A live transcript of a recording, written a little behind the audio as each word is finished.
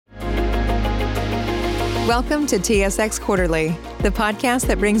Welcome to TSX Quarterly, the podcast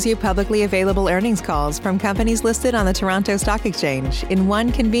that brings you publicly available earnings calls from companies listed on the Toronto Stock Exchange in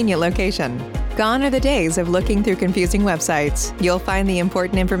one convenient location. Gone are the days of looking through confusing websites. You'll find the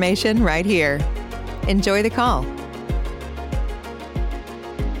important information right here. Enjoy the call.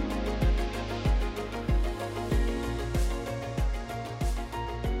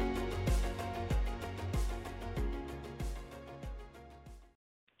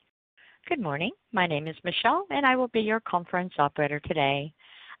 Good morning. My name is Michelle, and I will be your conference operator today.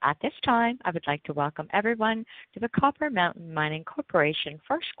 At this time, I would like to welcome everyone to the Copper Mountain Mining Corporation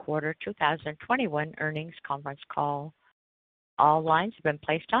First Quarter 2021 Earnings Conference Call. All lines have been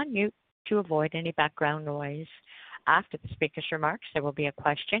placed on mute to avoid any background noise. After the speaker's remarks, there will be a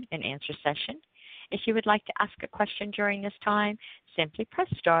question and answer session. If you would like to ask a question during this time, simply press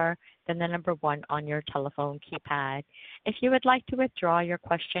star, then the number 1 on your telephone keypad. If you would like to withdraw your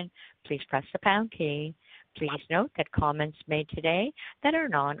question, please press the pound key. Please note that comments made today that are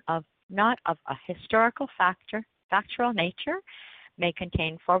not of a historical factual nature may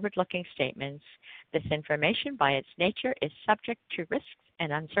contain forward-looking statements. This information, by its nature, is subject to risks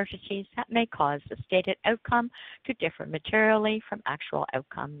and uncertainties that may cause the stated outcome to differ materially from actual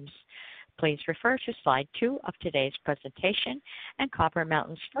outcomes. Please refer to slide 2 of today's presentation and Copper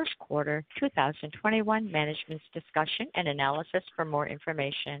Mountain's first quarter 2021 management's discussion and analysis for more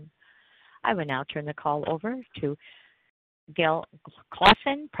information. I will now turn the call over to Gil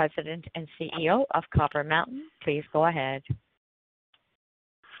Clausen, President and CEO of Copper Mountain. Please go ahead.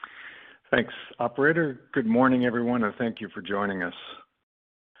 Thanks, operator. Good morning, everyone, and thank you for joining us.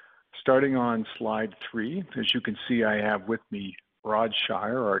 Starting on slide 3, as you can see, I have with me Rod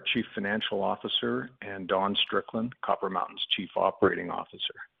Shier, our Chief Financial Officer, and Don Strickland, Copper Mountain's Chief Operating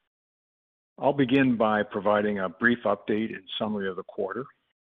Officer. I'll begin by providing a brief update and summary of the quarter.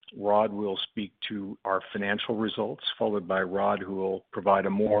 Rod will speak to our financial results, followed by Don, who will provide a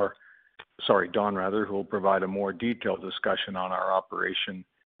more detailed discussion on our operation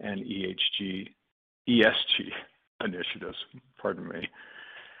and ESG initiatives. Pardon me.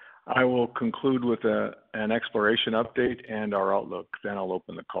 I will conclude with an exploration update and our outlook. Then I'll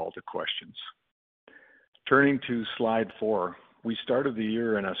open the call to questions. Turning to slide 4, we started the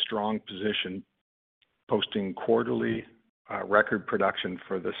year in a strong position, posting quarterly record production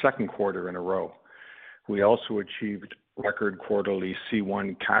for the second quarter in a row. We also achieved record quarterly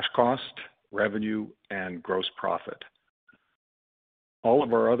C1 cash cost, revenue, and gross profit. All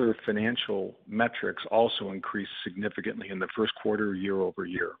of our other financial metrics also increased significantly in the first quarter year over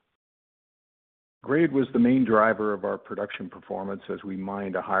year. Grade was the main driver of our production performance as we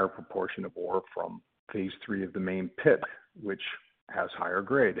mined a higher proportion of ore from phase 3 of the main pit, which has higher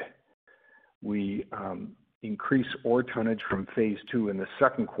grade. We increased ore tonnage from phase 2 in the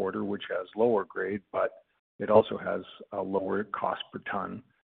second quarter, which has lower grade, but it also has a lower cost per ton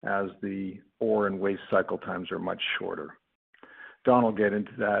as the ore and waste cycle times are much shorter. Don will get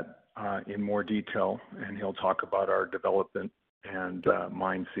into that in more detail, and he'll talk about our development and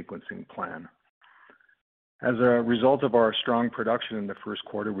mine sequencing plan. As a result of our strong production in the first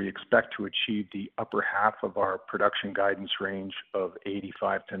quarter, we expect to achieve the upper half of our production guidance range of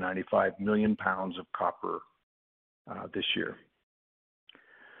 85 to 95 million pounds of copper this year.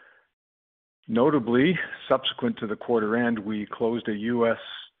 Notably, subsequent to the quarter end, we closed a U.S.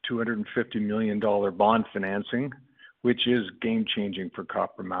 $250 million bond financing, which is game-changing for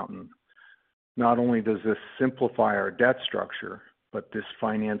Copper Mountain. Not only does this simplify our debt structure, but this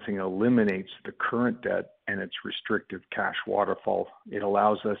financing eliminates the current debt and its restrictive cash waterfall. It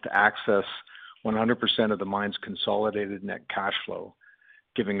allows us to access 100% of the mine's consolidated net cash flow,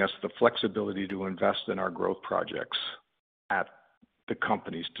 giving us the flexibility to invest in our growth projects at the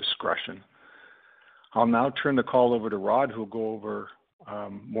company's discretion. I'll now turn the call over to Rod, who will go over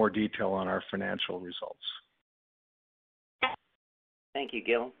more detail on our financial results. Thank you,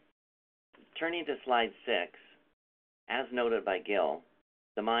 Gil. Turning to slide 6, as noted by Gil,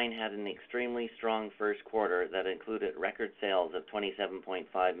 the mine had an extremely strong first quarter that included record sales of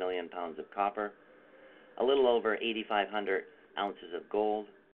 27.5 million pounds of copper, a little over 8,500 ounces of gold,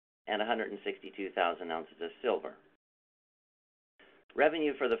 and 162,000 ounces of silver.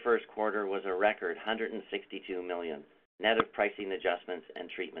 Revenue for the first quarter was a record $162 million, net of pricing adjustments and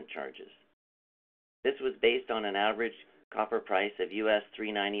treatment charges. This was based on an average copper price of US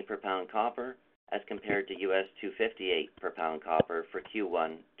 $3.90 per pound copper as compared to US $2.58 per pound copper for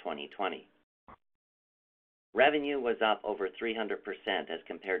Q1 2020. Revenue was up over 300% as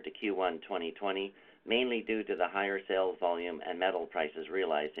compared to Q1 2020, mainly due to the higher sales volume and metal prices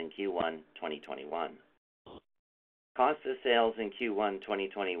realized in Q1 2021. Cost of sales in Q1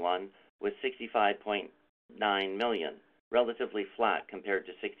 2021 was $65.9 million, relatively flat compared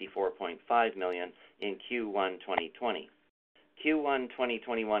to $64.5 million in Q1 2020. Q1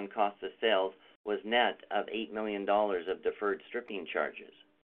 2021 cost of sales was net of $8 million of deferred stripping charges,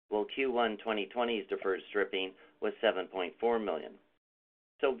 while Q1 2020's deferred stripping was $7.4 million.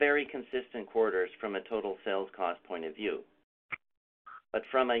 So very consistent quarters from a total sales cost point of view. But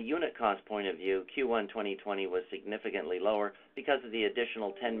from a unit cost point of view, Q1 2020 was significantly lower because of the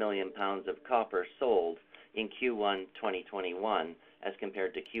additional 10 million pounds of copper sold in Q1 2021 as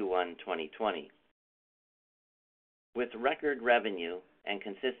compared to Q1 2020. With record revenue and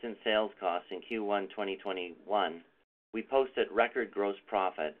consistent sales costs in Q1 2021, we posted record gross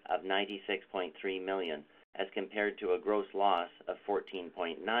profit of $96.3 million as compared to a gross loss of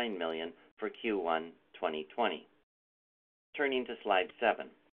 $14.9 million for Q1 2020. Turning to slide 7.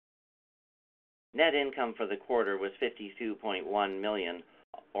 Net income for the quarter was $52.1 million,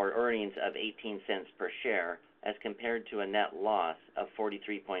 or earnings of 18 cents per share, as compared to a net loss of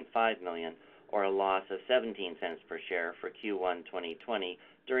 $43.5 million, or a loss of 17 cents per share for Q1 2020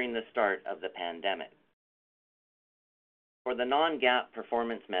 during the start of the pandemic. For the non-GAAP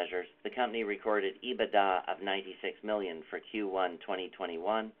performance measures, the company recorded EBITDA of $96 million for Q1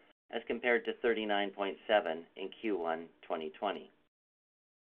 2021 as compared to $39.7 million in Q1 2020.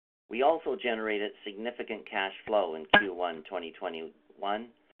 We also generated significant cash flow in Q1 2021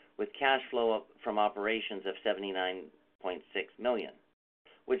 with cash flow from operations of $79.6 million,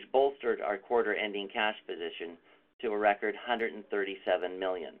 which bolstered our quarter-ending cash position to a record $137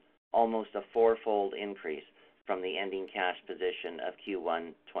 million, almost a four-fold increase from the ending cash position of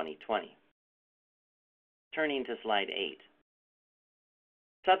Q1 2020. Turning to slide 8.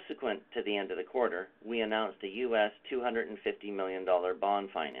 Subsequent to the end of the quarter, we announced a U.S. $250 million bond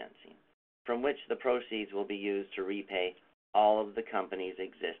financing, from which the proceeds will be used to repay all of the company's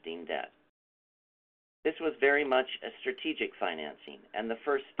existing debt. This was very much a strategic financing and the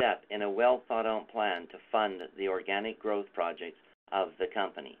first step in a well-thought-out plan to fund the organic growth projects of the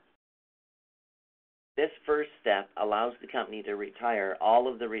company. This first step allows the company to retire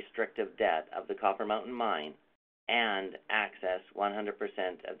all of the restrictive debt of the Copper Mountain Mine and access 100%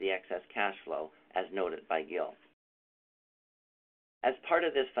 of the excess cash flow, as noted by Gil. As part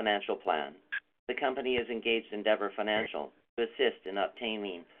of this financial plan, the company has engaged Endeavour Financial to assist in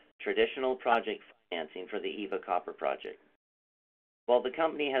obtaining traditional project financing for the Eva Copper Project. While the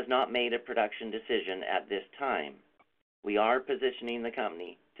company has not made a production decision at this time, we are positioning the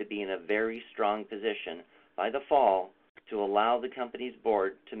company to be in a very strong position by the fall to allow the company's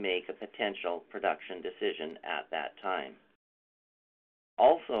board to make a potential production decision at that time.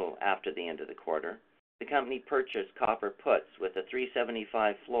 Also, after the end of the quarter, the company purchased copper puts with a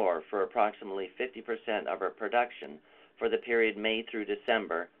 $3.75 floor for approximately 50% of our production for the period May through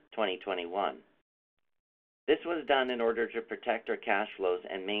December 2021. This was done in order to protect our cash flows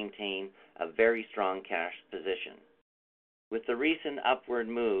and maintain a very strong cash position. With the recent upward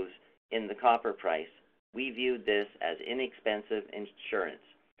moves in the copper price, we viewed this as inexpensive insurance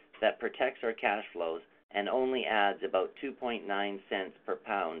that protects our cash flows and only adds about 2.9 cents per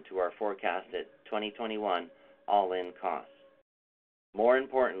pound to our forecasted 2021 all-in costs. More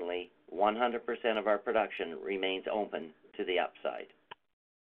importantly, 100% of our production remains open to the upside.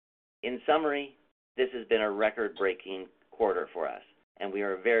 In summary, this has been a record-breaking quarter for us, and we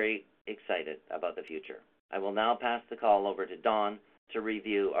are very excited about the future. I will now pass the call over to Don to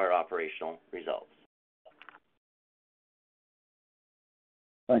review our operational results.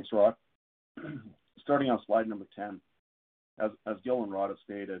 Thanks, Rod. Starting on slide number 10, as Gil and Rod have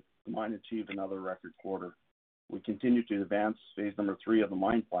stated, the mine achieved another record quarter. We continue to advance phase number 3 of the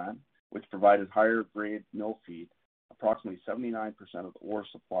mine plan, which provided higher grade mill feed. Approximately 79% of the ore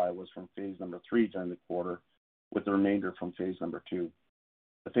supply was from phase number 3 during the quarter, with the remainder from phase number 2.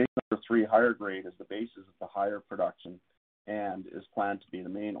 The phase number 3 higher grade is the basis of the higher production and is planned to be the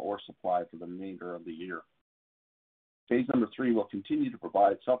main ore supply for the remainder of the year. Phase number 3 will continue to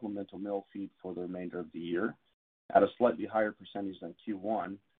provide supplemental mill feed for the remainder of the year at a slightly higher percentage than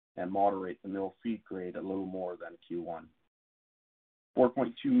Q1 and moderate the mill feed grade a little more than Q1.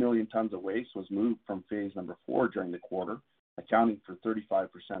 4.2 million tons of waste was moved from phase number 4 during the quarter, accounting for 35%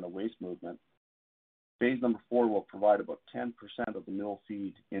 of waste movement. Phase number 4 will provide about 10% of the mill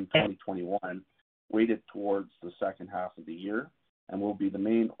feed in 2021, weighted towards the second half of the year, and will be the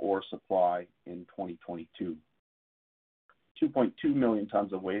main ore supply in 2022. 2.2 million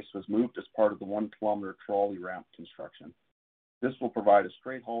tons of waste was moved as part of the 1-kilometer trolley ramp construction. This will provide a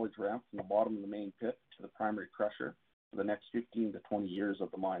straight haulage ramp from the bottom of the main pit to the primary crusher for the next 15 to 20 years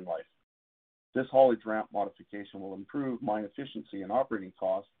of the mine life. This haulage ramp modification will improve mine efficiency and operating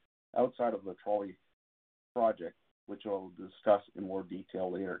costs outside of the trolley project, which I'll discuss in more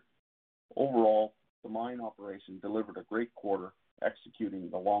detail later. Overall, the mine operation delivered a great quarter executing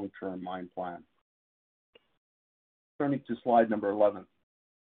the long-term mine plan. Turning to slide number 11.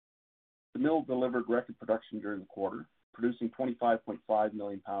 The mill delivered record production during the quarter, producing 25.5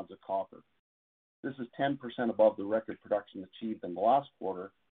 million pounds of copper. This is 10% above the record production achieved in the last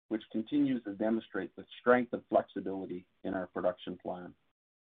quarter, which continues to demonstrate the strength and flexibility in our production plan.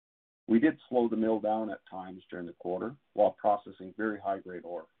 We did slow the mill down at times during the quarter while processing very high-grade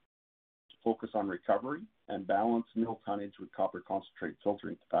ore to focus on recovery and balance mill tonnage with copper concentrate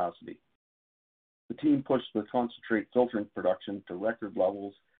filtering capacity. The team pushed the concentrate filtering production to record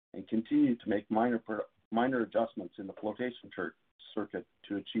levels and continued to make minor adjustments in the flotation circuit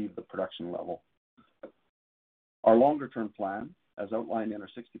to achieve the production level. Our longer-term plan, as outlined in our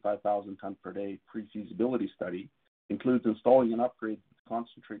 65,000 ton per day pre-feasibility study, includes installing an upgraded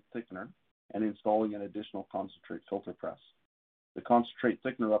concentrate thickener and installing an additional concentrate filter press. The concentrate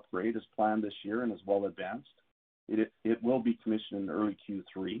thickener upgrade is planned this year and is well advanced. It will be commissioned in early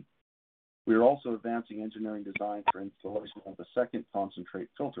Q3. We are also advancing engineering design for installation of the second concentrate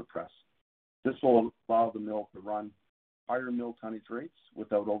filter press. This will allow the mill to run higher mill tonnage rates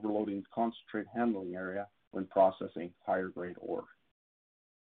without overloading the concentrate handling area when processing higher grade ore.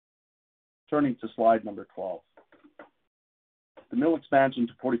 Turning to slide number 12. The mill expansion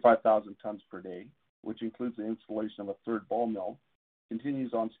to 45,000 tons per day, which includes the installation of a third ball mill,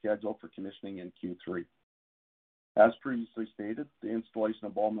 continues on schedule for commissioning in Q3. As previously stated, the installation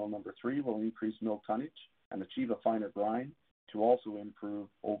of ball mill number 3 will increase mill tonnage and achieve a finer grind to also improve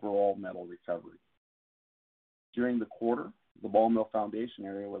overall metal recovery. During the quarter, the ball mill foundation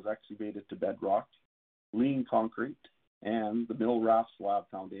area was excavated to bedrock, lean concrete, and the mill raft slab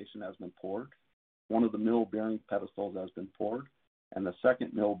foundation has been poured. One of the mill bearing pedestals has been poured, and the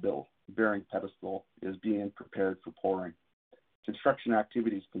second mill bearing pedestal is being prepared for pouring. Construction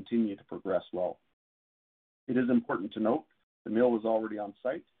activities continue to progress well. It is important to note the mill is already on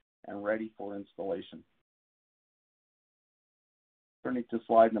site and ready for installation. Turning to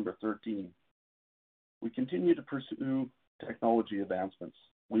slide number 13. We continue to pursue technology advancements.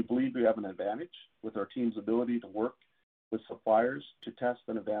 We believe we have an advantage with our team's ability to work with suppliers to test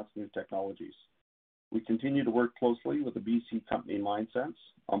and advance new technologies. We continue to work closely with the BC company MineSense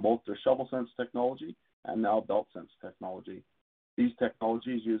on both their ShovelSense technology and now BeltSense technology. These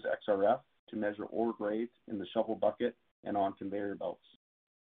technologies use XRF to measure ore grade in the shovel bucket and on conveyor belts.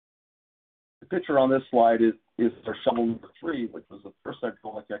 The picture on this slide is our shovel number 3, which was the first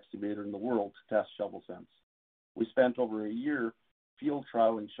hydraulic excavator in the world to test ShovelSense. We spent over a year field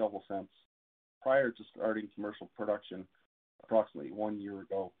trialing ShovelSense prior to starting commercial production approximately 1 year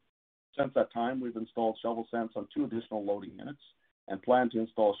ago. Since that time, we've installed ShovelSense on 2 additional loading units and plan to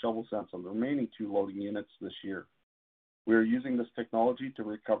install ShovelSense on the remaining 2 loading units this year. We are using this technology to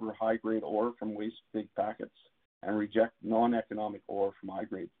recover high-grade ore from waste dig packets and reject non-economic ore from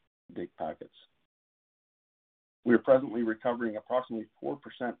high-grade dig packets. We are presently recovering approximately 4%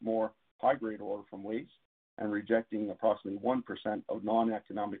 more high-grade ore from waste and rejecting approximately 1% of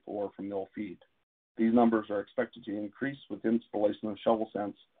non-economic ore from mill feed. These numbers are expected to increase with installation of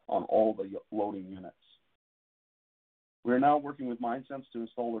ShovelSense on all the loading units. We are now working with MineSense to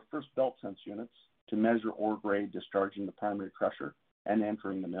install their first BeltSense units to measure ore grade discharging the primary crusher and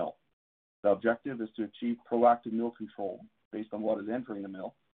entering the mill. The objective is to achieve proactive mill control based on what is entering the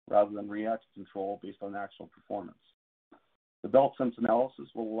mill rather than reactive control based on actual performance. The BeltSense analysis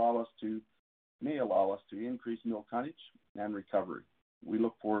may allow us to increase mill tonnage and recovery. We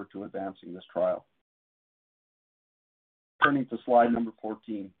look forward to advancing this trial. Turning to slide number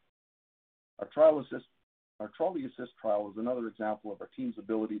 14. Our trolley assist trial is another example of our team's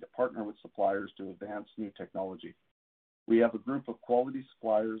ability to partner with suppliers to advance new technology. We have a group of quality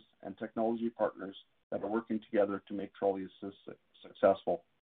suppliers and technology partners that are working together to make trolley assist successful.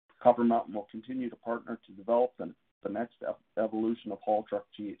 Copper Mountain will continue to partner to develop the next evolution of haul truck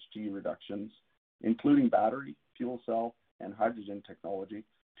GHG reductions, including battery, fuel cell, and hydrogen technology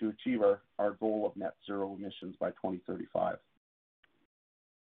to achieve our goal of net zero emissions by 2035.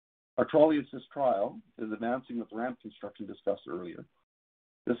 Our trolley assist trial is advancing with ramp construction discussed earlier.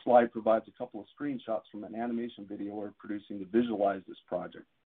 This slide provides a couple of screenshots from an animation video we're producing to visualize this project.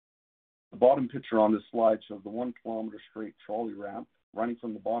 The bottom picture on this slide shows the 1 kilometer straight trolley ramp running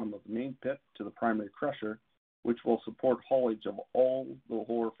from the bottom of the main pit to the primary crusher, which will support haulage of all the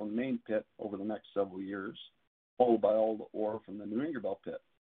ore from the main pit over the next several years, followed by all the ore from the New Ingerbelle pit.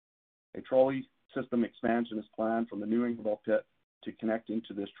 A trolley system expansion is planned from the New Ingerbelle pit to connecting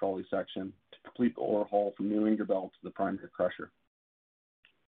to this trolley section to complete the ore haul from New Ingerbelle to the primary crusher.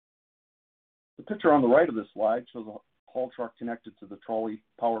 The picture on the right of this slide shows a haul truck connected to the trolley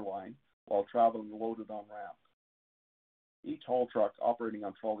power line while traveling loaded on ramp. Each haul truck operating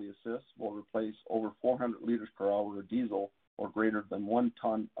on trolley assist will replace over 400 liters per hour of diesel or greater than 1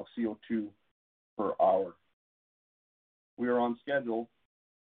 ton of CO2 per hour. We are on schedule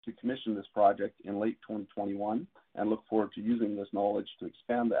to commission this project in late 2021 and look forward to using this knowledge to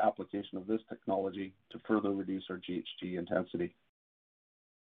expand the application of this technology to further reduce our GHG intensity.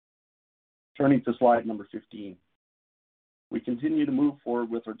 Turning to slide number 15. We continue to move forward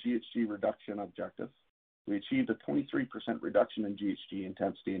with our GHG reduction objective. We achieved a 23% reduction in GHG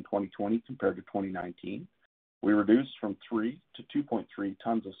intensity in 2020 compared to 2019. We reduced from 3 to 2.3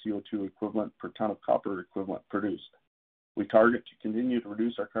 tons of CO2 equivalent per ton of copper equivalent produced. We target to continue to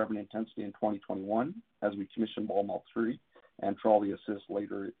reduce our carbon intensity in 2021 as we commission ball mill 3 and trolley assist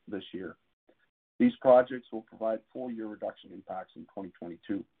later this year. These projects will provide full-year reduction impacts in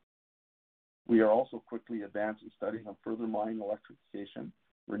 2022. We are also quickly advancing studies on further mine electrification,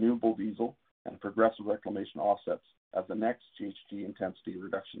 renewable diesel, and progressive reclamation offsets as the next GHG intensity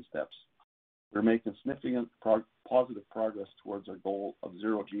reduction steps. We're making significant positive progress towards our goal of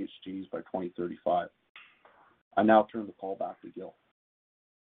zero GHGs by 2035. I now turn the call back to Gil.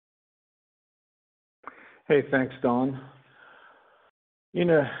 Hey, thanks, Don. In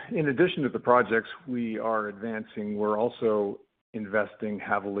addition to the projects we are advancing, we're also investing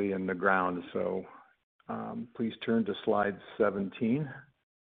heavily in the ground. So please turn to slide 17.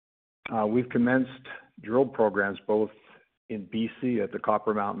 We've commenced drill programs both in BC at the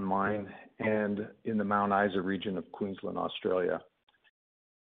Copper Mountain Mine and in the Mount Isa region of Queensland, Australia.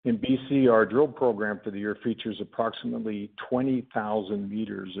 In BC, our drill program for the year features approximately 20,000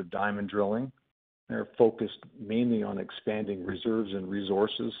 meters of diamond drilling. They're focused mainly on expanding reserves and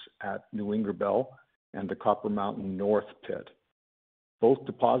resources at New Ingerbelle and the Copper Mountain North pit. Both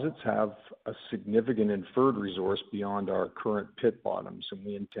deposits have a significant inferred resource beyond our current pit bottoms, and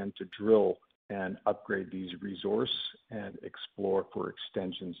we intend to drill and upgrade these resources and explore for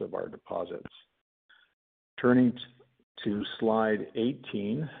extensions of our deposits. Turning to slide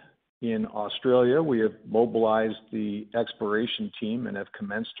 18, in Australia, we have mobilized the exploration team and have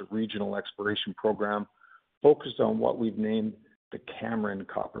commenced a regional exploration program focused on what we've named the Cameron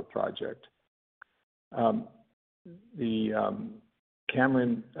Copper Project. The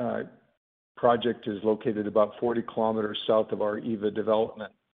Cameron project is located about 40 kilometers south of our Eva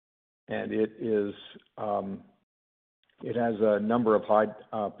development, and it has a number of high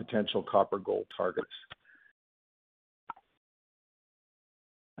potential copper gold targets.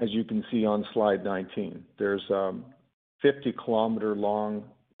 As you can see on slide 19, there's a 50-kilometer long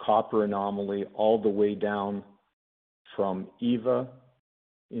copper anomaly all the way down from Eva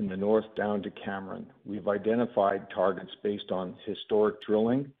in the north down to Cameron. We've identified targets based on historic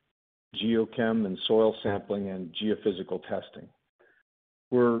drilling, geochem and soil sampling, and geophysical testing.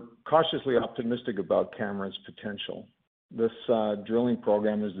 We're cautiously optimistic about Cameron's potential. This drilling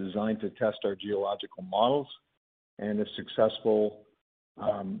program is designed to test our geological models, and if successful,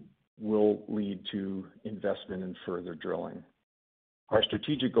 will lead to investment in further drilling. Our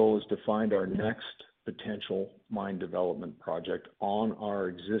strategic goal is to find our next potential mine development project on our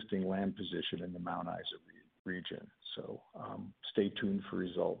existing land position in the Mount Isa region. So stay tuned for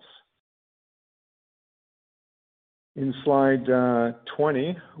results. In slide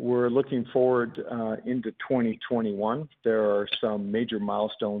 20, we're looking forward into 2021. There are some major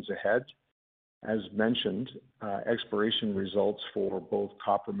milestones ahead. As mentioned, exploration results for both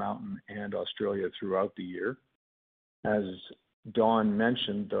Copper Mountain and Australia throughout the year. As Don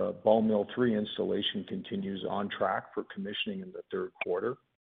mentioned, the Ball Mill 3 installation continues on track for commissioning in the third quarter.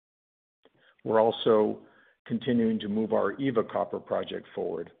 We're also continuing to move our Eva Copper project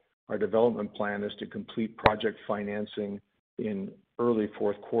forward. Our development plan is to complete project financing in early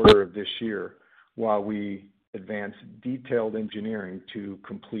fourth quarter of this year, while we advance detailed engineering to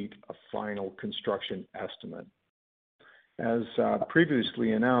complete a final construction estimate. As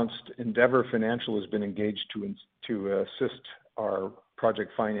previously announced, Endeavour Financial has been engaged to assist our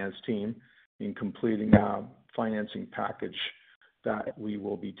project finance team in completing a financing package that we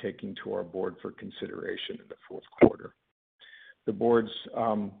will be taking to our board for consideration in the fourth quarter. The board's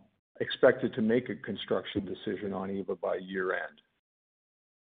expected to make a construction decision on Eva by year end.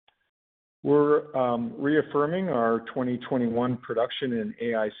 We're reaffirming our 2021 production and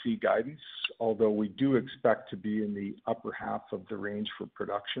AIC guidance, although we do expect to be in the upper half of the range for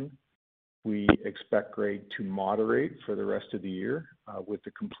production. We expect grade to moderate for the rest of the year. With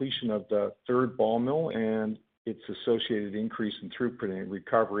the completion of the third ball mill and its associated increase in throughput and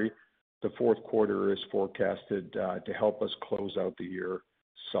recovery, the fourth quarter is forecasted to help us close out the year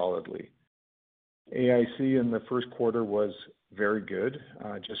solidly. AIC in the first quarter was very good,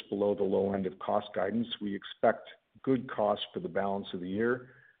 just below the low end of cost guidance. We expect good costs for the balance of the year.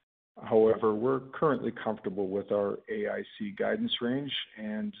 However, we're currently comfortable with our AIC guidance range,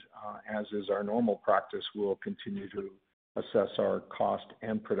 and as is our normal practice, we'll continue to assess our cost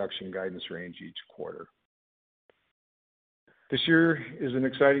and production guidance range each quarter. This year is an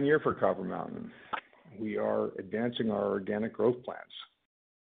exciting year for Copper Mountain. We are advancing our organic growth plans.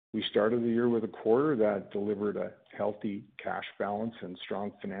 We started the year with a quarter that delivered a healthy cash balance and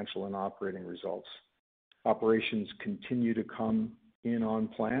strong financial and operating results. Operations continue to come in on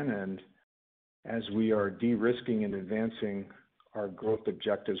plan, and as we are de-risking and advancing our growth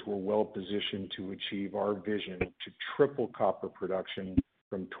objectives, we're well positioned to achieve our vision to triple copper production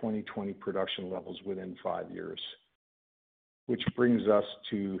from 2020 production levels within 5 years. Which brings us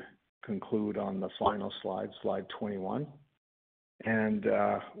to conclude on the final slide, slide 21. And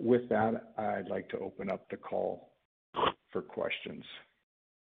with that, I'd like to open up the call for questions.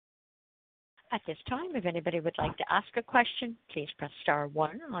 At this time, if anybody would like to ask a question, please press star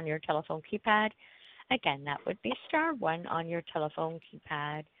 1 on your telephone keypad. Again, that would be star 1 on your telephone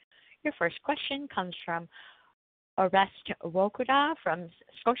keypad. Your first question comes from Orest Wowkodaw from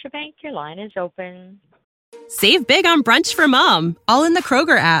Scotiabank. Your line is open. Save big on brunch for mom, all in the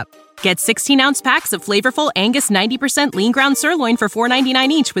Kroger app. Get 16-ounce packs of flavorful Angus 90% lean ground sirloin for $4.99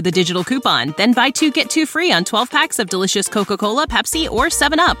 each with a digital coupon. Then buy 2, get 2 free on 12 packs of delicious Coca-Cola, Pepsi, or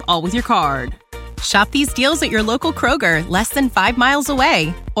 7-Up, all with your card. Shop these deals at your local Kroger, less than 5 miles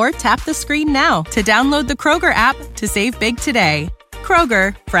away. Or tap the screen now to download the Kroger app to save big today.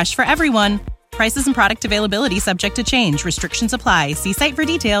 Kroger, fresh for everyone. Prices and product availability subject to change. Restrictions apply. See site for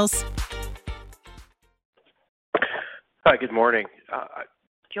details. Hi, good morning.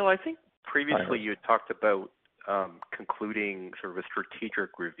 Gil, I think previously you had talked about concluding sort of a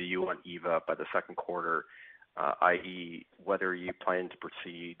strategic review on Eva by the second quarter, i.e. whether you plan to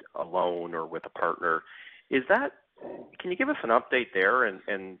proceed alone or with a partner. Can you give us an update there?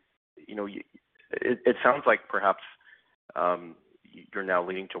 And you know, it sounds like perhaps you're now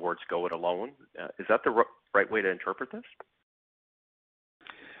leaning towards go it alone. Is that the right way to interpret this?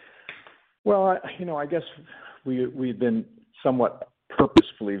 Well, I guess we've been somewhat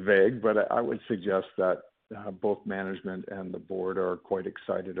purposefully vague, but I would suggest that both management and the board are quite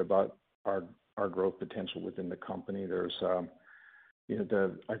excited about our growth potential within the company. There's,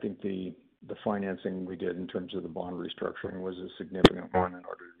 I think the financing we did in terms of the bond restructuring was a significant one in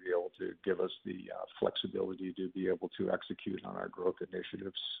order to be able to give us the flexibility to be able to execute on our growth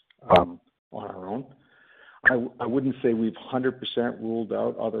initiatives on our own. I wouldn't say we've 100% ruled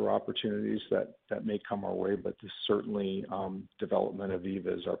out other opportunities that may come our way, but this certainly development of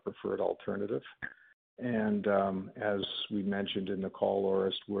Eva is our preferred alternative. And as we mentioned in the call,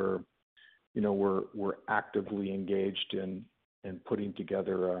 Orest, we're actively engaged in putting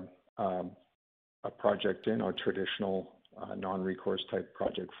together a project in our traditional non-recourse type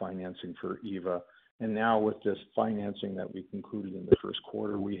project financing for Eva. And now with this financing that we concluded in the first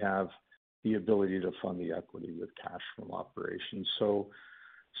quarter, we have the ability to fund the equity with cash from operations. So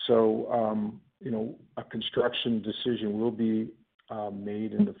a construction decision will be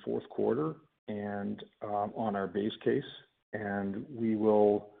made in the fourth quarter and on our base case, and we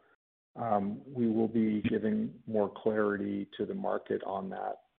will be giving more clarity to the market on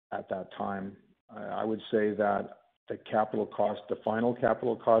that at that time. I would say that the capital cost, the final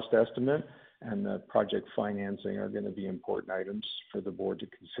capital cost estimate, and the project financing are going to be important items for the board to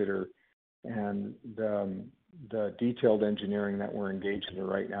consider. And the detailed engineering that we're engaged in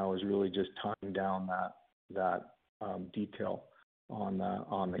right now is really just tying down that detail on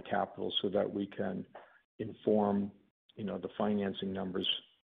the capital so that we can inform the financing numbers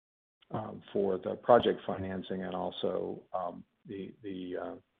for the project financing and also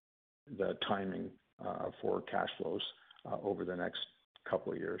the timing for cash flows over the next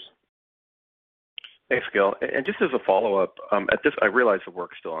couple of years. Thanks, Gil. And just as a follow-up, I realize the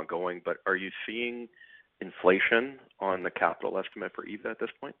work's still ongoing, but are you seeing inflation on the capital estimate for Eva at this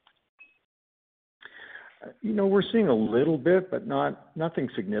point? We're seeing a little bit, but nothing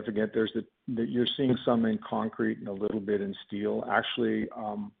significant. You're seeing some in concrete and a little bit in steel. Actually,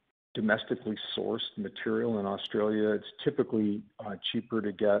 domestically sourced material in Australia, it's typically cheaper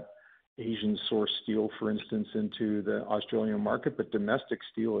to get Asian sourced steel, for instance, into the Australian market, but domestic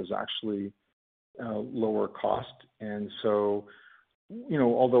steel is actually lower cost. And so,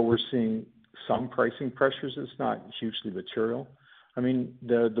 although we're seeing some pricing pressures, it's not hugely material. I mean,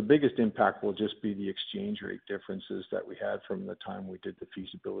 the biggest impact will just be the exchange rate differences that we had from the time we did the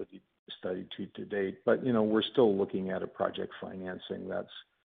feasibility study to date. But, we're still looking at a project financing that's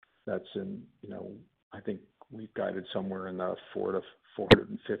that's in, I think we've guided somewhere in the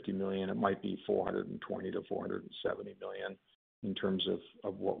 450 million. It might be 420 to 470 million in terms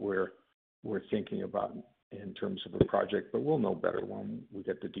of what we're thinking about in terms of a project, but we'll know better when we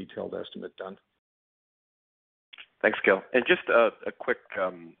get the detailed estimate done. Thanks, Gil. And just a quick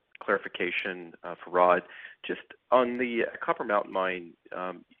clarification for Rod. Just on the Copper Mountain Mine,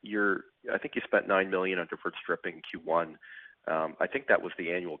 I think you spent 9 million on deferred stripping Q1. I think that was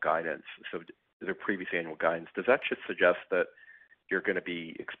the annual guidance, so the previous annual guidance. Does that just suggest that you're going to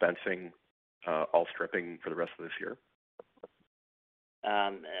be expensing all stripping for the rest of this year?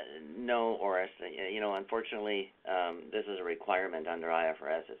 No, Orest. Unfortunately, this is a requirement under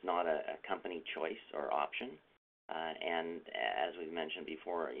IFRS. It's not a company choice or option. And as we've mentioned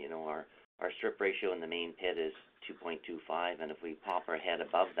before, our strip ratio in the main pit is 2.25, and if we pop our head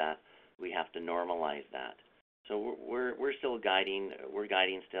above that, we have to normalize that. So we're still guiding. We're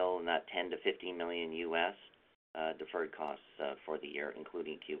guiding still in that 10 to 15 million US deferred costs for the year,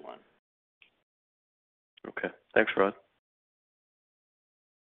 including Q1. Okay. Thanks, Rod.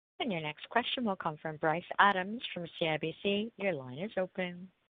 And your next question will come from Bryce Adams from CIBC. Your line is open.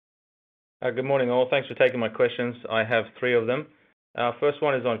 Good morning, all. Thanks for taking my questions. I have 3 of them. First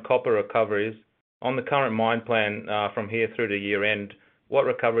one is on copper recoveries. On the current mine plan from here through to year end, what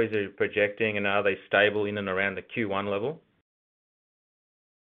recoveries are you projecting, and are they stable in and around the Q1 level?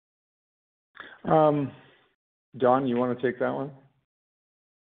 Don, you want to take that one?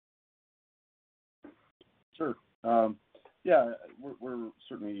 Sure. Yeah, we're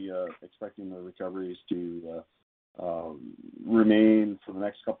certainly expecting the recoveries to remain for the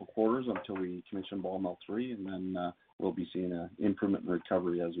next couple of quarters until we commission Ball Mill 3, and then we'll be seeing an improvement in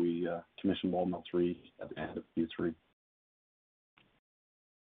recovery as we commission Ball Mill 3 at the end of Q3.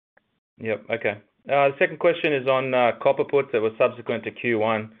 Yep, okay. The second question is on copper puts that were subsequent to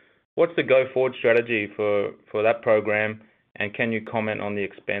Q1. What's the go-forward strategy for that program, and can you comment on the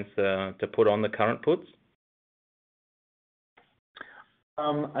expense to put on the current puts?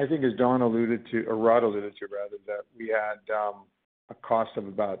 I think as Don alluded to, or Rod alluded to rather, that we had a cost of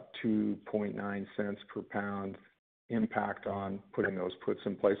about 2.9 cents per pound impact on putting those puts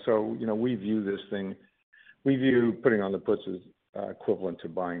in place. So, we view putting on the puts as equivalent to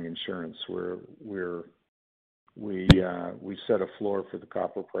buying insurance, where we set a floor for the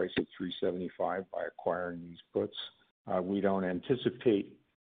copper price at $3.75 by acquiring these puts. We don't anticipate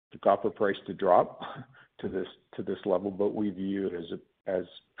the copper price to drop to this level, but we view it as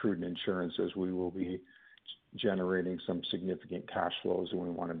prudent insurance, as we will be generating some significant cash flows, and we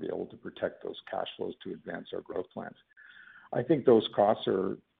want to be able to protect those cash flows to advance our growth plans. I think those costs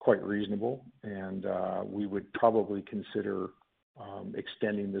are quite reasonable, and we would probably consider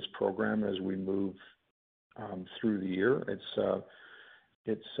extending this program as we move through the year. It's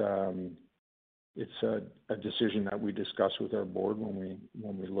a decision that we discuss with our board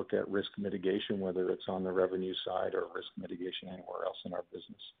when we look at risk mitigation, whether it's on the revenue side or risk mitigation anywhere else in our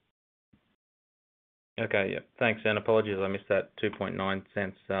business. Okay, yeah. Thanks, and apologies I missed that 2.9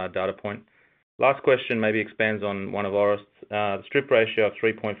 cents data point. Last question maybe expands on one of Orest's. The strip ratio of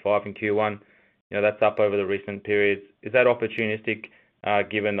 3.5 in Q1, that's up over the recent periods. Is that opportunistic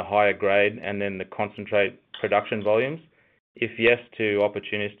given the higher grade and then the concentrate production volumes? If yes to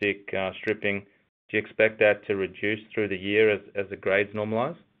opportunistic stripping, do you expect that to reduce through the year as the grades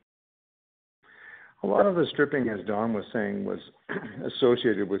normalize? A lot of the stripping, as Don was saying, was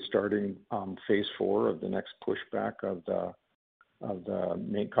associated with starting phase 4 of the next pushback of the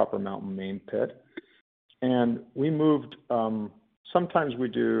main Copper Mountain main pit. And we moved, sometimes we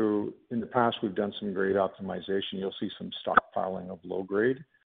do, in the past we've done some grade optimization. You'll see some stockpiling of low grade.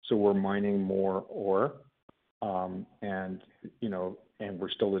 So we're mining more ore. And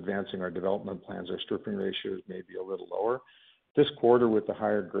we're still advancing our development plans. Our stripping ratios may be a little lower. This quarter with the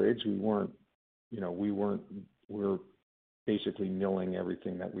higher grades, we're basically milling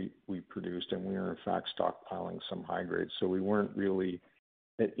everything that we produced, and we are in fact stockpiling some high grades. So we weren't really,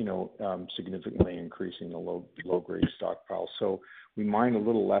 significantly increasing the low grade stockpile. So we mined a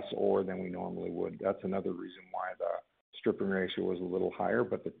little less ore than we normally would. That's another reason why the stripping ratio was a little higher,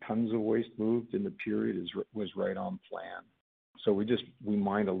 but the tons of waste moved in the period was right on plan. So we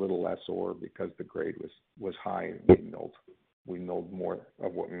mined a little less ore because the grade was high. We milled more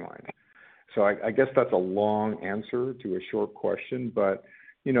of what we mined. So I guess that's a long answer to a short question, but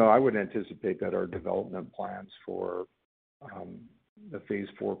I would anticipate that our development plans for the phase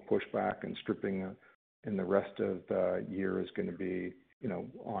 4 pushback and stripping in the rest of the year is going to be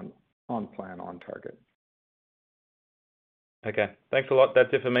on plan, on target. Okay, thanks a lot.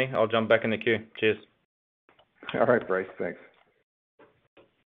 That's it for me. I'll jump back in the queue. Cheers. All right, Bryce. Thanks.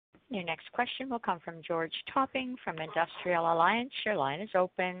 Your next question will come from George Topping from Industrial Alliance. Your line is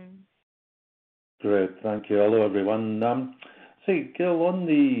open. Great, thank you. Hello, everyone. Say, Gil, on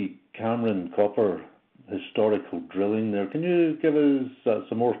the Cameron Copper historical drilling there, can you give us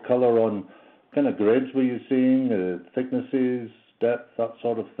some more color on kind of grades were you seeing, thicknesses, depth, that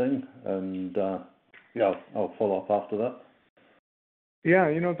sort of thing? And I'll follow up after that.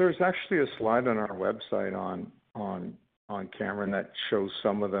 Yeah, there's actually a slide on our website on Cameron that shows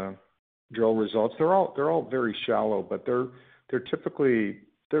some of the drill results. They're all very shallow, but they're typically,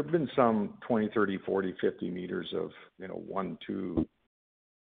 there have been some 20, 30, 40, 50 meters of 1,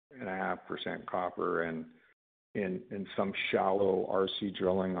 2.5% copper, and in some shallow RC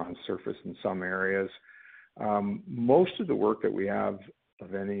drilling on surface in some areas. Most of the work that we have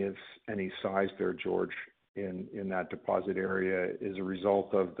of any size there, George, in that deposit area is a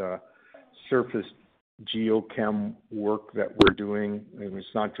result of the surface geochem work that we're doing. I mean, it's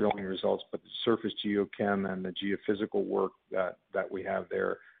not drilling results, but the surface geochem and the geophysical work that we have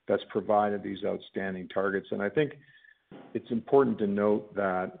there that's provided these outstanding targets. And I think it's important to note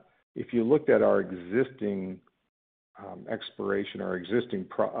that if you looked at our existing exploration, our existing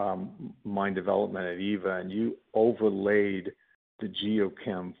mine development at Eva, and you overlaid the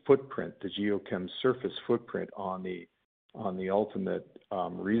geochem footprint, the geochem surface footprint on the ultimate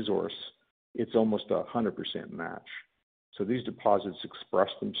resource, it's almost 100% match. So these deposits express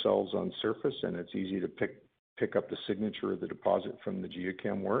themselves on surface, and it's easy to pick up the signature of the deposit from the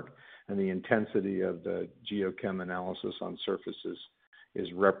geochem work, and the intensity of the geochem analysis on surface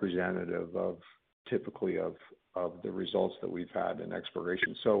is representative of typically of the results that we've had in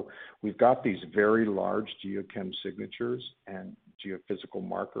exploration. So we've got these very large geochem signatures and geophysical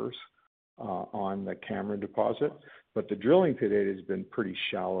markers on the Cameron deposit, but the drilling to date has been pretty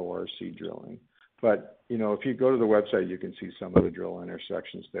shallow RC drilling. But if you go to the website, you can see some of the drill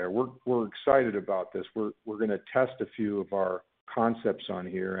intersections there. We're excited about this. We're going to test a few of our concepts on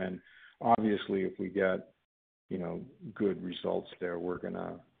here, and obviously, if we get good results there, we're going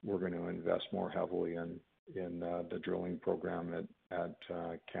to invest more heavily in the drilling program at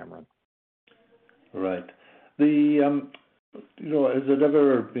Cameron. Right. Has it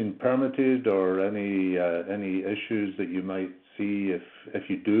ever been permitted, or any issues that you might see if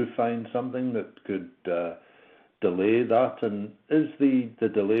you do find something that could delay that? And is the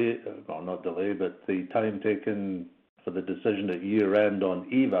delay, well, not delay, but the time taken for the decision at year end on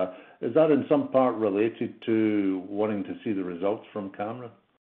Eva, is that in some part related to wanting to see the results from Cameron?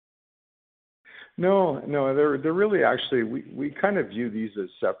 No, they're really actually, we kind of view these as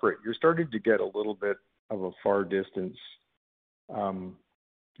separate. You're starting to get a little bit of a far distance,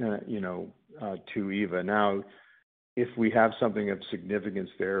 to Eva. Now, if we have something of significance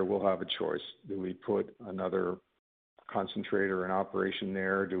there, we'll have a choice. Do we put another concentrator in operation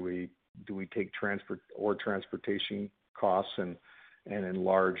there? Do we take transportation costs and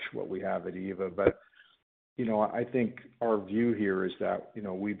enlarge what we have at Eva? But I think our view here is that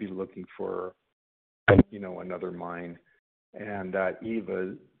we'd be looking for another mine, and that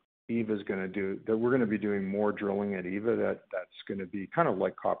Eva's going to do that. We're going to be doing more drilling at Eva. That's going to be kind of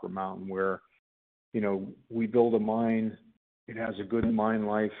like Copper Mountain, where we build a mine, it has a good mine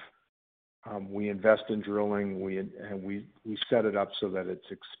life. We invest in drilling, we set it up so that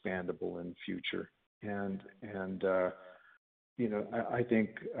it's expandable in future. And I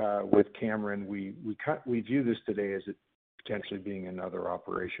think with Cameron, we view this today as it potentially being another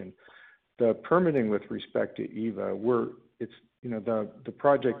operation. The permitting with respect to Eva, the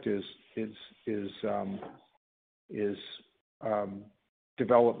project is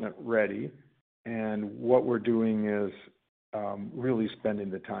development ready, and what we're doing is really spending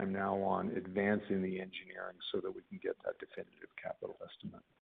the time now on advancing the engineering so that we can get that definitive capital estimate.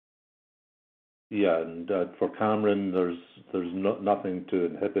 Yeah, and for Cameron, there's nothing to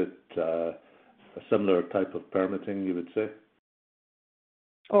inhibit a similar type of permitting, you would say?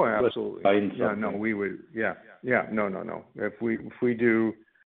 Oh, absolutely. Yeah, no, we would. Yeah, no. If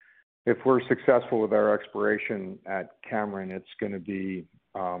we're successful with our exploration at Cameron, it's going to be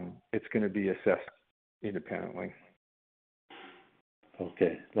assessed independently.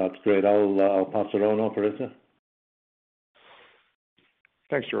 Okay, that's great. I'll pass it on, operator.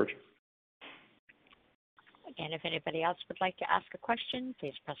 Thanks, George. Again, if anybody else would like to ask a question,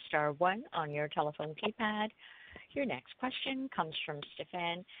 please press star 1 on your telephone keypad. Your next question comes from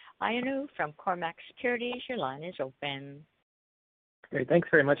Stefan Ioannou from Cormark Securities. Your line is open. Great. Thanks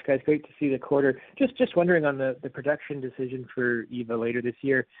very much, guys. Great to see the quarter. Just wondering on the production decision for Eva later this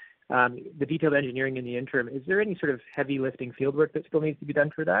year, the detailed engineering in the interim, is there any sort of heavy lifting field work that still needs to be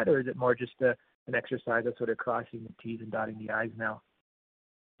done for that, or is it more just an exercise of sort of crossing the T's and dotting the I's now?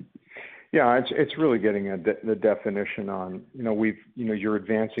 Yeah, it's really getting the definition on, you're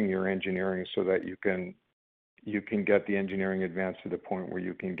advancing your engineering so that you can get the engineering advanced to the point where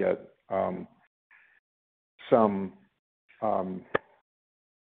you can get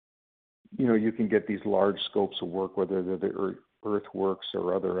you can get these large scopes of work, whether they're the earthworks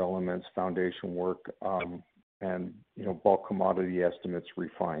or other elements, foundation work, and bulk commodity estimates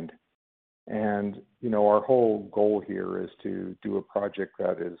refined. And our whole goal here is to do a project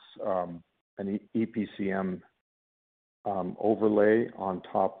that is an EPCM overlay on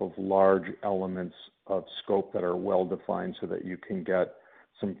top of large elements of scope that are well defined, so that you can get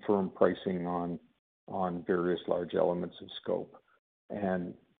some firm pricing on various large elements of scope.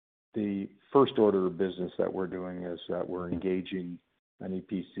 And the first order of business that we're doing is that we're engaging an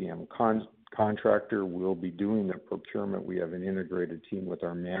EPCM contractor. We'll be doing the procurement. We have an integrated team with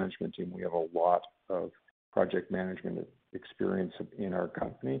our management team. We have a lot of project management experience in our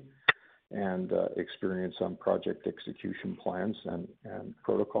company, and experience on project execution plans and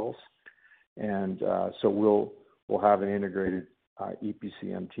protocols. And so we'll have an integrated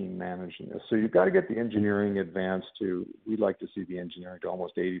EPCM team managing this. So you've got to get the engineering advanced to, we'd like to see the engineering to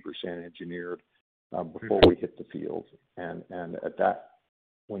almost 80% engineered before we hit the field. And at that,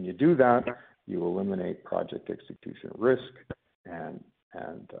 when you do that, you eliminate project execution risk and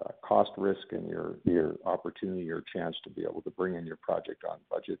cost risk, and your opportunity, your chance to be able to bring in your project on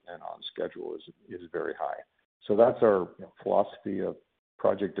budget and on schedule is very high. So that's our philosophy of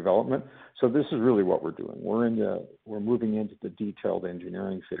project development. So this is really what we're doing. We're moving into the detailed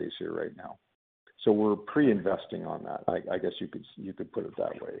engineering phase here right now. So we're pre-investing on that. I guess you could put it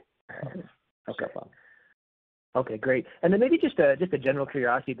that way. Okay. Okay, great. And then maybe just a general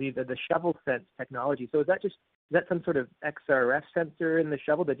curiosity, the shovel sense technology. So is that some sort of XRF sensor in the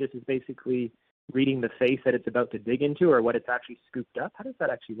shovel that just is basically reading the face that it's about to dig into, or what it's actually scooped up? How does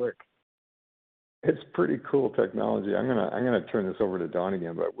that actually work? It's pretty cool technology. I'm gonna turn this over to Don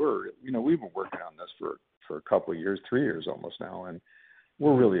again, but we've been working on this for a couple of years, 3 years almost now, and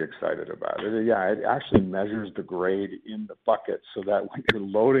we're really excited about it. Yeah, it actually measures the grade in the bucket, so that when you're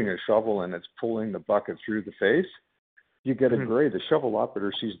loading a shovel and it's pulling the bucket through the face, you get a grade. The shovel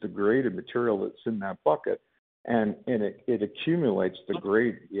operator sees the grade of material that's in that bucket, and it accumulates the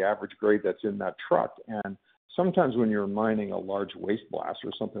grade, the average grade that's in that truck. And sometimes when you're mining a large waste blast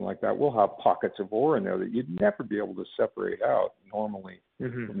or something like that, we'll have pockets of ore in there that you'd never be able to separate out normally.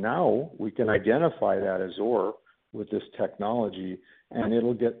 Now we can identify that as ore with this technology, and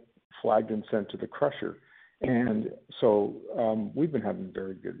it'll get flagged and sent to the crusher. And so we've been having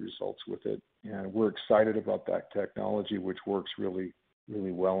very good results with it, and we're excited about that technology, which works really,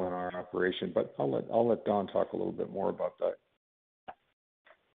 really well in our operation. But I'll let Don talk a little bit more about that.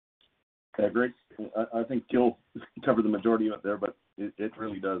 Yeah, great. I think Gil covered the majority of it there, but it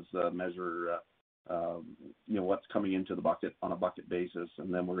really does measure, what's coming into the bucket on a bucket basis,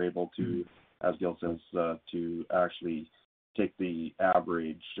 and then we're able to, as Gil says, to actually take the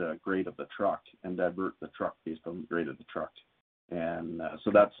average grade of the truck and divert the truck based on the grade of the truck. And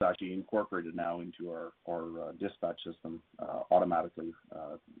so that's actually incorporated now into our dispatch system, automatically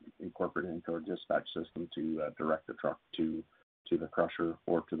incorporated into our dispatch system to direct the truck to the crusher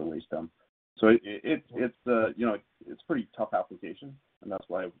or to the waste dump. So it's a pretty tough application, and that's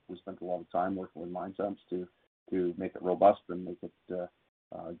why we spent a lot of time working with MineSense to make it robust and make it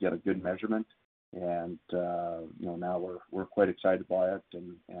get a good measurement. And now we're quite excited by it.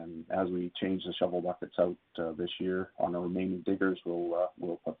 And as we change the shovel buckets out this year on our remaining diggers,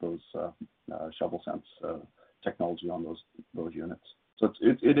 we'll put those shovel sense technology on those units. So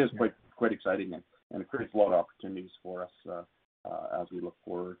it is quite exciting, and it creates a lot of opportunities for us as we look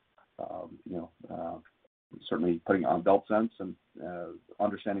forward. Certainly putting on belt sense and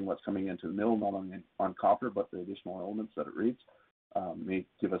understanding what's coming into the mill, not only on copper, but the additional elements that it reads, may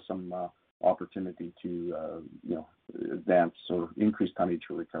give us some opportunity to advance or increase tonnage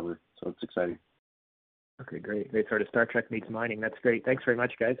for recovery. So it's exciting. Okay, great. Great sort of Star Trek meets mining. That's great. Thanks very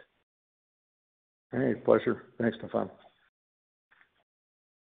much, guys. Hey, pleasure. Thanks, Stefan.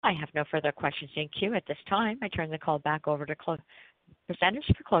 I have no further questions in queue at this time. I turn the call back over to presenters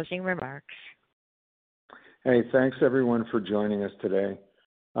for closing remarks. Hey, thanks everyone for joining us today.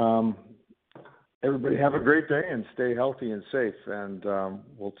 Everybody have a great day and stay healthy and safe, and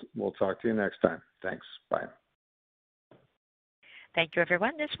we'll talk to you next time. Thanks. Bye. Thank you,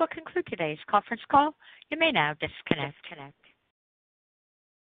 everyone. This will conclude today's conference call. You may now disconnect.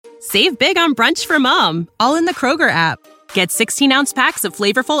 Save big on brunch for mom, all in the Kroger app. Get 16-ounce packs of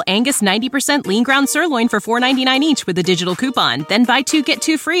flavorful Angus 90% lean ground sirloin for $4.99 each with a digital coupon. Then buy 2, get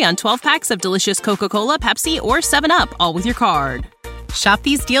 2 free on 12 packs of delicious Coca-Cola, Pepsi, or 7-Up, all with your card. Shop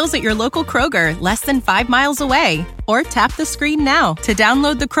these deals at your local Kroger, less than 5 miles away. Or tap the screen now to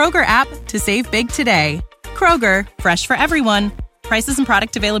download the Kroger app to save big today. Kroger, fresh for everyone. Prices and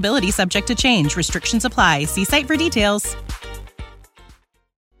product availability subject to change. Restrictions apply. See site for details.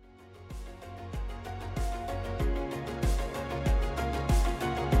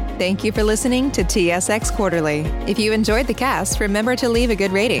 Thank you for listening to TSX Quarterly. If you enjoyed the cast, remember to leave a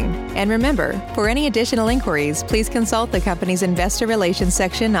good rating. And remember, for any additional inquiries, please consult the company's investor relations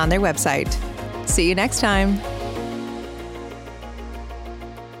section on their website. See you next time.